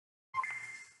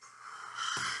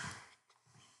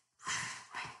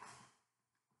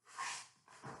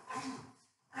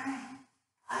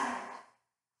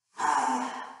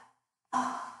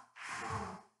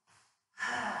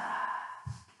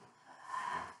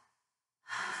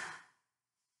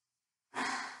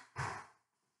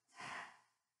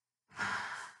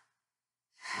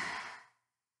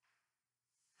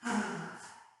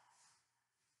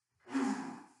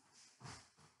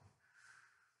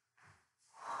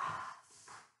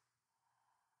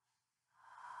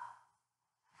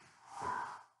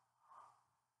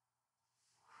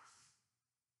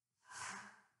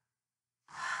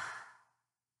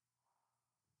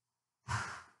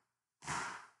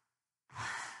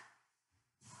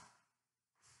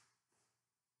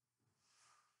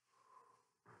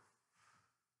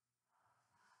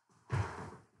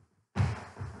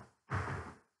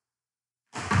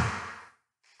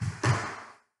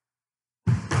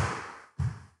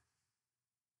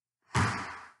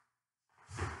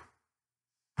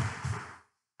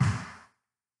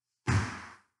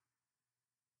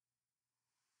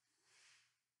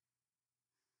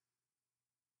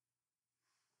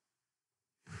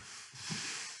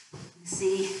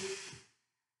see,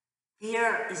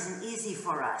 fear isn't easy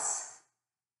for us.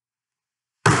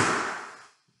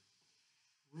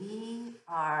 We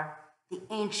are the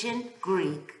ancient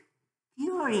Greek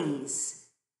Furies.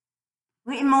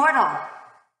 We're immortal.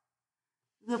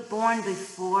 We were born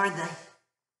before the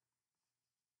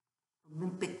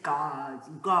Olympic gods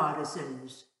and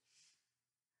goddesses.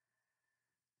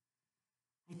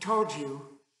 I told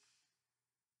you,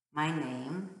 my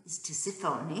name is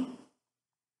Tisiphone.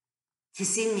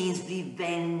 Tisi means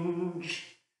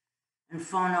revenge, and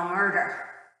phono, murder.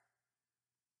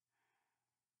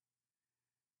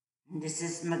 And this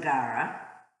is Megara.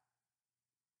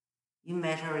 You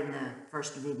met her in the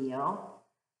first video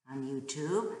on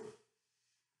YouTube.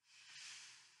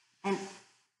 And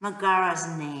Megara's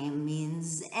name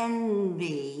means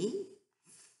envy.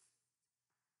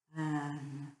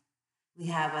 We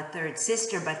have a third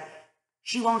sister, but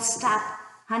she won't stop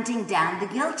hunting down the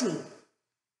guilty.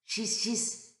 She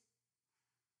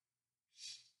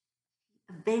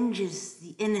avenges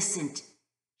the innocent.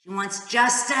 She wants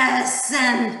justice,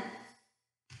 and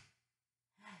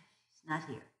she's not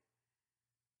here.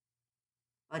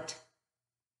 But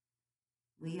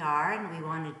we are, and we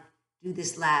want to do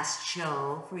this last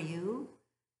show for you,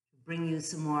 to bring you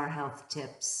some more health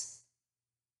tips.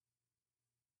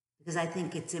 Because I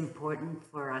think it's important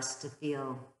for us to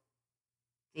feel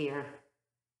fear.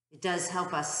 It does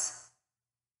help us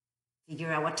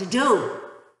figure out what to do.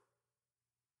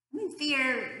 I mean,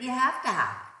 fear you have to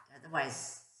have,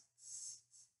 otherwise it's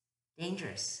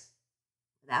dangerous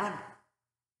without it.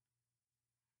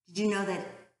 Did you know that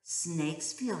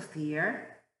snakes feel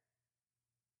fear?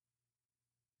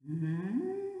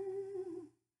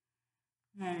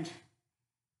 And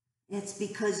it's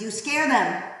because you scare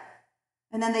them,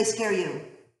 and then they scare you.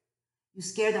 You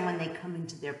scare them when they come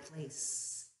into their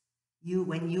place.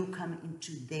 When you come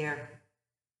into their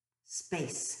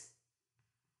space.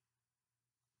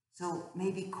 So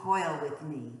maybe coil with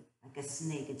me like a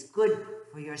snake. It's good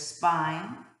for your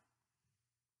spine.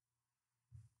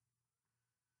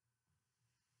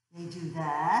 They do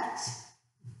that,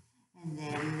 and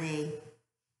then they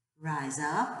rise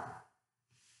up,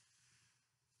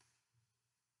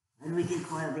 and we can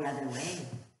coil the other way.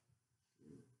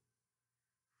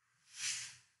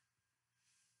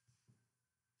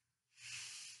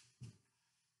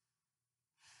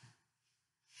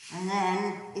 And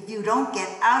then, if you don't get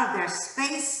out of their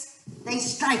space, they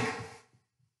strike.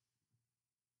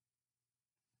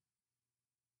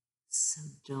 So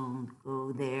don't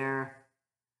go there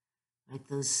like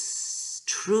those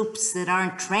troops that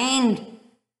aren't trained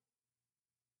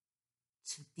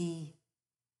to be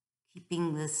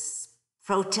keeping the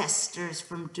protesters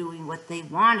from doing what they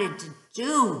wanted to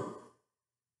do.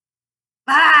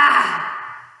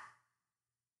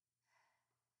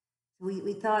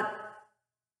 We thought,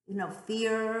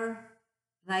 fear,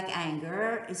 like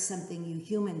anger, is something you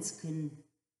humans can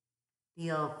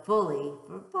feel fully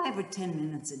for 5 or 10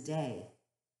 minutes a day.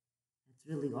 That's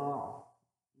really all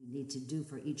you need to do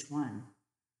for each one.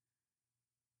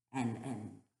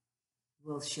 And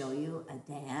we'll show you a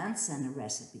dance and a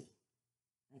recipe,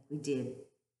 like we did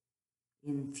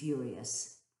in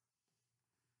Furious,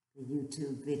 the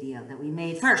YouTube video that we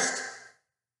made first.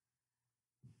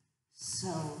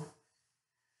 So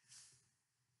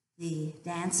the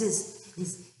dance is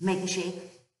make a shake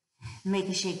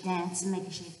dance, make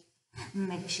a shake,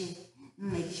 make a shake,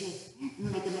 make a shake,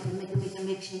 make a shake, make a shake,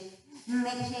 make a shake.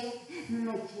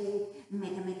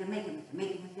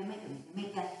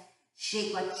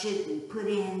 What should we put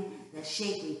in? The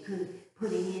shake we could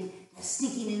put in the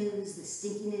stinky news,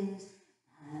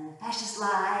 fascist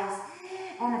lies,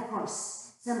 and of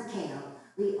course some kale.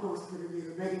 We always put a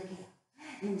little bit of kale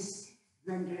in the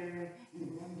blender,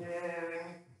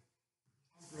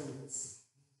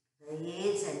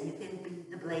 blades, and you can beat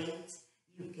the blades.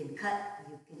 You can cut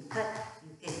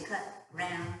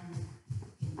round.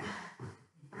 You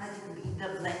can beat the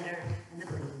blender and the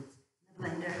blades,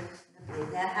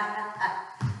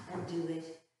 and do it.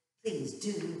 Please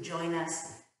do join us,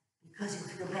 because you'll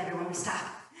feel better when we stop.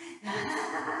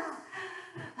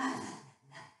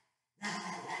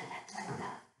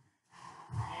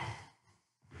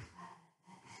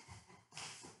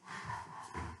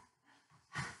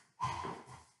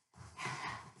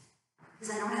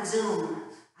 Because I don't have Zoom,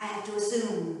 I have to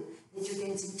assume that you're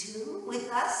dancing too with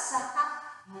us.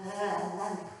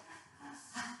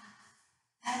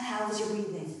 And how is your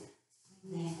breathing?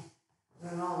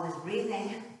 We're always breathing.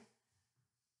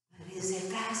 But is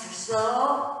it fast or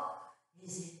slow?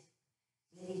 Is it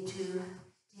ready to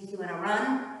take you on a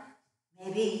run?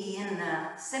 Maybe in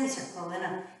a semicircle,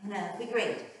 in a figure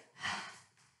eight.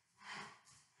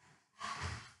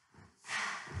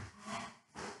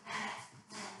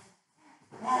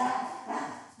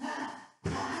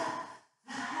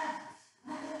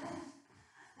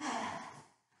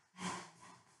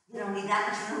 that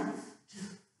much room to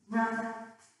run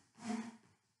and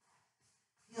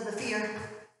feel the fear.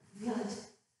 Feel it.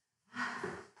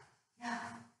 Yeah.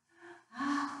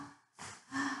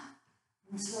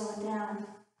 And slow it down.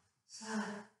 Slow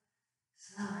it.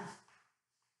 Slow it.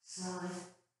 Slow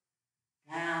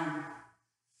it. Down.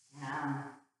 Down.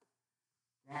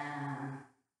 Down.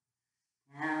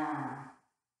 Down.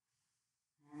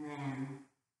 And then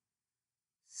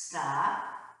stop.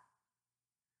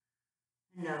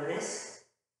 Notice,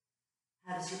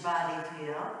 how does your body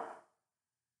feel?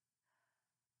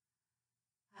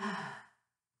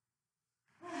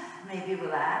 Maybe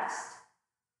relaxed.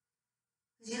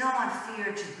 Because you don't want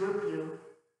fear to grip you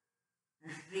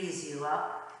and freeze you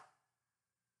up.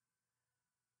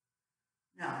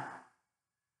 No.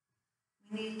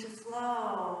 We need to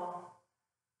flow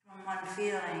from one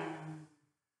feeling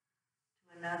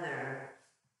to another.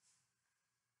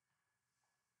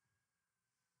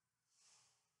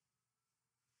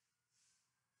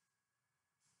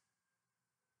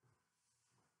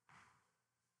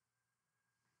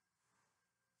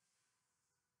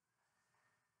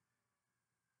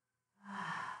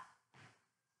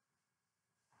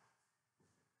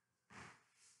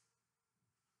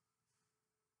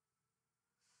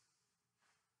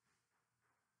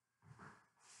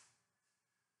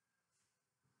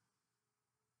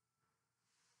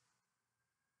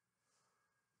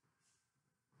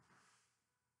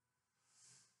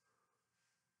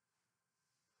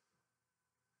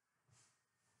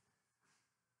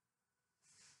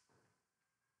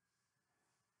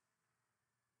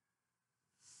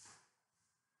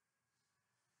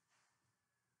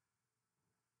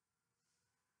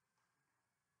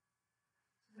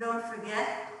 Don't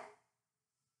forget,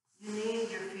 you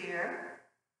need your fear.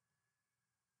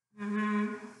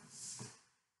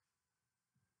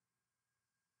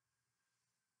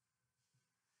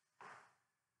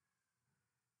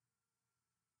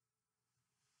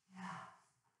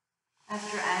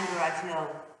 After anger, I feel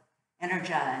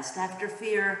energized. After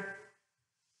fear,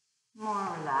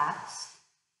 more relaxed.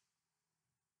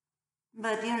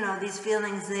 But you know, these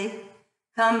feelings, they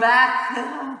come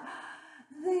back.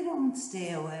 They don't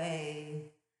stay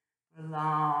away for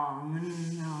long.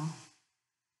 No.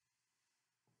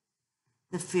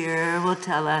 The fear will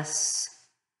tell us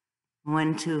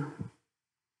when to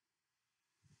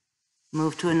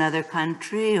move to another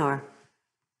country or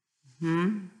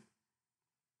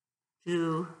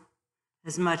do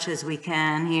as much as we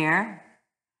can here.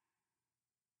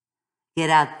 Get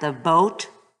out the boat.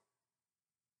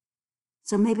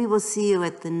 So maybe we'll see you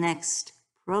at the next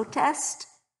protest.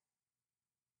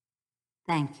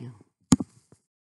 Thank you.